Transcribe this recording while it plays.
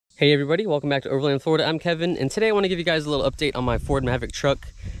Hey everybody, welcome back to Overland, Florida. I'm Kevin, and today I want to give you guys a little update on my Ford Maverick truck.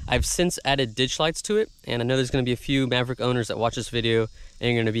 I've since added ditch lights to it, and I know there's going to be a few Maverick owners that watch this video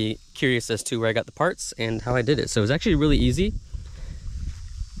and you're going to be curious as to where I got the parts and how I did it. So it's actually really easy.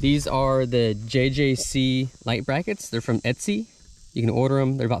 These are the JJC light brackets. They're from Etsy. You can order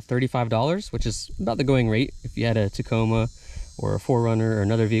them. They're about $35, which is about the going rate. If you had a Tacoma or a 4Runner or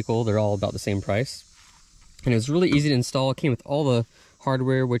another vehicle, they're all about the same price. And it was really easy to install. It came with all the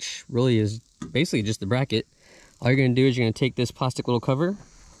hardware, which really is basically just the bracket. All you're going to do is you're going to take this plastic little cover,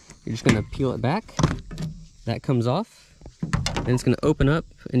 you're just going to peel it back, that comes off, and it's going to open up,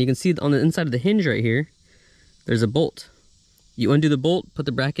 and you can see on the inside of the hinge right here there's a bolt. You undo the bolt, put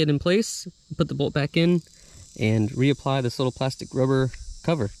the bracket in place, put the bolt back in, and reapply this little plastic rubber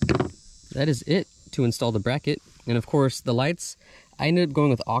cover. That is it to install the bracket. And of course the lights, I ended up going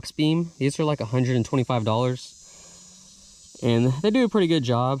with AUX BEAM. These are like $125. And they do a pretty good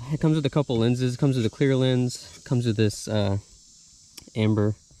job. It comes with a couple lenses. It comes with a clear lens. It comes with this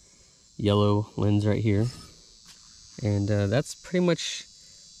amber yellow lens right here. And that's pretty much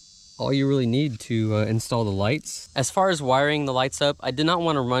all you really need to install the lights. As far as wiring the lights up, I did not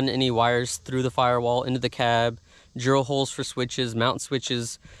want to run any wires through the firewall into the cab, drill holes for switches, mount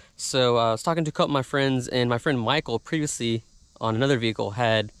switches. So I was talking to a couple of my friends, and my friend Michael previously on another vehicle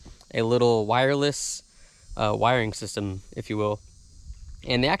had a little wireless wiring system, if you will,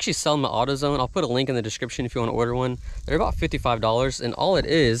 and they actually sell them at AutoZone. I'll put a link in the description if you want to order one. They're about $55, and all it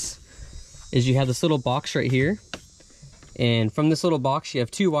is you have this little box right here, and from this little box you have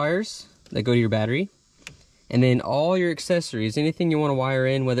two wires that go to your battery, and then all your accessories, anything you want to wire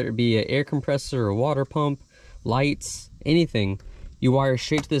in, whether it be an air compressor or water pump, lights, anything, you wire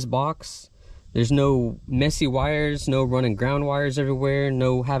straight to this box. There's no messy wires, no running ground wires everywhere,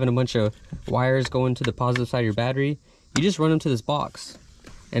 no having a bunch of wires going to the positive side of your battery. You just run them to this box.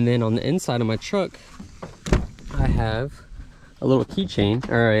 And then on the inside of my truck, I have a little keychain,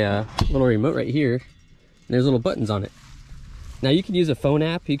 or a little remote right here. And there's little buttons on it. Now you can use a phone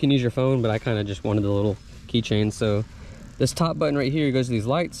app, you can use your phone, but I kind of just wanted the little keychain. So this top button right here goes to these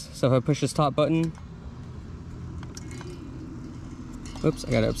lights. So if I push this top button, oops,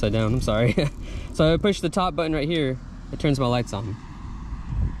 I got it upside down, I'm sorry. So I push the top button right here, it turns my lights on.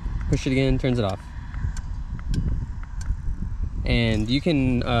 Push it again, turns it off. And you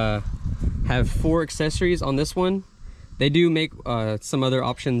can have 4 accessories on this one. They do make some other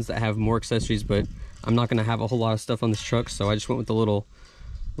options that have more accessories, but I'm not gonna have a whole lot of stuff on this truck, so I just went with the little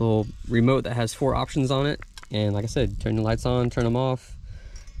remote that has 4 options on it. And like I said, turn the lights on, turn them off.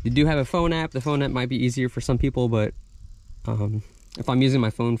 You do have a phone app. The phone app might be easier for some people, but if I'm using my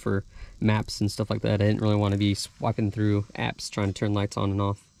phone for maps and stuff like that, I didn't really want to be swiping through apps trying to turn lights on and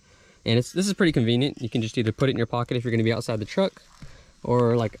off. And this is pretty convenient. You can just either put it in your pocket if you're going to be outside the truck,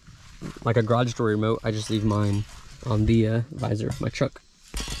 or like a garage door remote, I just leave mine on the visor of my truck.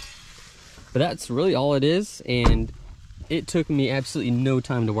 But that's really all it is, and it took me absolutely no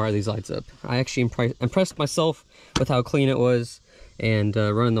time to wire these lights up. I actually impressed myself with how clean it was, and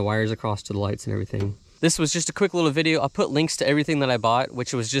running the wires across to the lights and everything. This was just a quick little video. I'll put links to everything that I bought,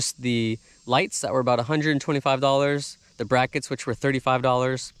 which was just the lights that were about $125, the brackets, which were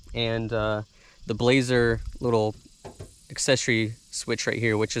 $35, and the Blazer little accessory switch right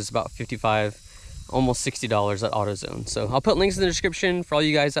here, which is about $55, almost $60 at AutoZone. So I'll put links in the description for all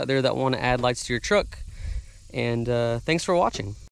you guys out there that want to add lights to your truck. And thanks for watching.